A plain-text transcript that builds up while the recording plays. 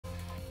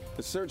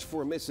The search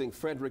for a missing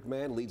Frederick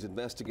man leads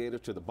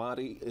investigators to the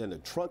body in the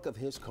trunk of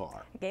his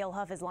car. Gail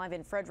Huff is live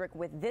in Frederick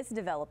with this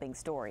developing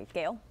story.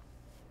 Gail?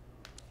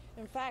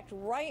 In fact,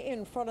 right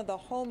in front of the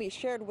home he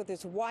shared with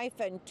his wife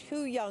and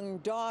 2 young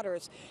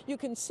daughters. You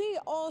can see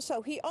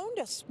also he owned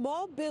a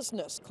small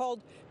business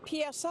called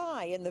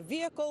PSI, and the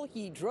vehicle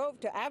he drove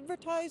to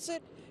advertise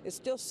it is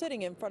still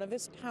sitting in front of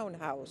his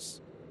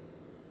townhouse.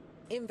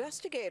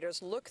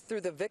 Investigators looked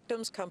through the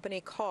victim's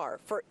company car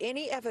for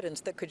any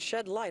evidence that could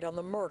shed light on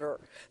the murder.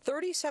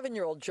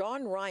 37-year-old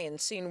John Ryan,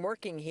 seen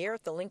working here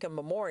at the Lincoln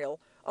Memorial,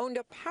 owned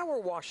a power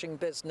washing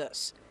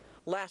business.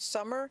 Last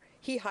summer,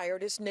 he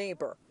hired his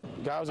neighbor.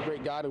 The guy was a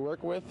great guy to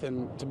work with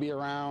and to be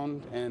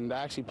around, and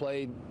I actually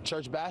played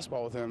church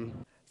basketball with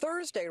him.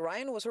 Thursday,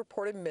 Ryan was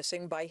reported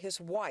missing by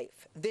his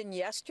wife. Then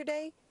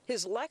yesterday,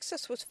 his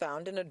Lexus was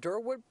found in a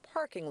Durwood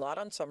parking lot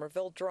on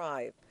Somerville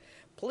Drive.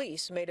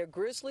 Police made a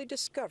grisly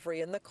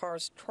discovery in the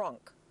car's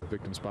trunk. The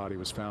victim's body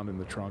was found in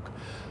the trunk,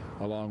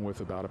 along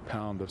with about a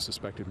pound of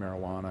suspected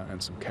marijuana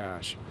and some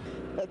cash.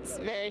 It's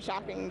very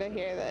shocking to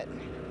hear that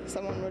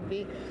someone would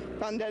be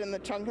found dead in the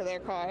trunk of their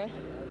car.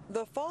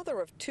 The father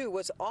of 2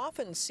 was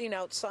often seen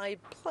outside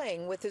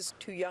playing with his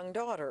 2 young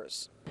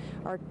daughters.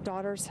 Our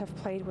daughters have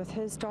played with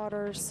his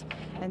daughters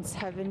and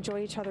have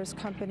enjoyed each other's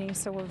company,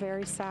 so we're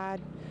very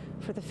sad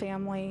for the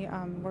family.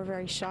 We're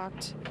very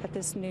shocked at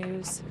this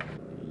news.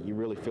 You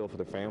really feel for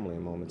the family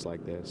in moments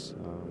like this.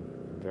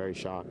 Very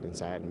shocked and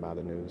saddened by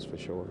the news, for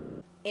sure.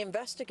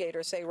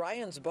 Investigators say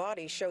Ryan's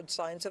body showed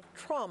signs of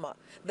trauma.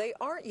 They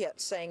aren't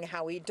yet saying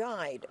how he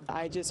died.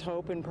 I just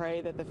hope and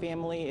pray that the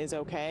family is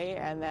okay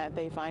and that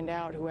they find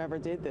out whoever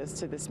did this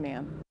to this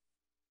man.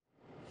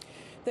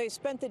 They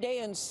spent the day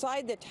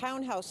inside the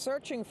townhouse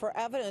searching for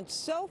evidence.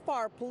 So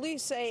far,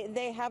 police say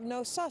they have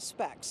no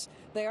suspects.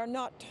 They are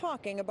not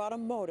talking about a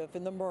motive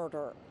in the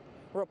murder.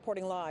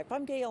 Reporting live,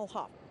 I'm Gail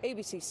Huff,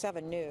 ABC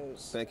 7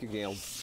 News. Thank you, Gail.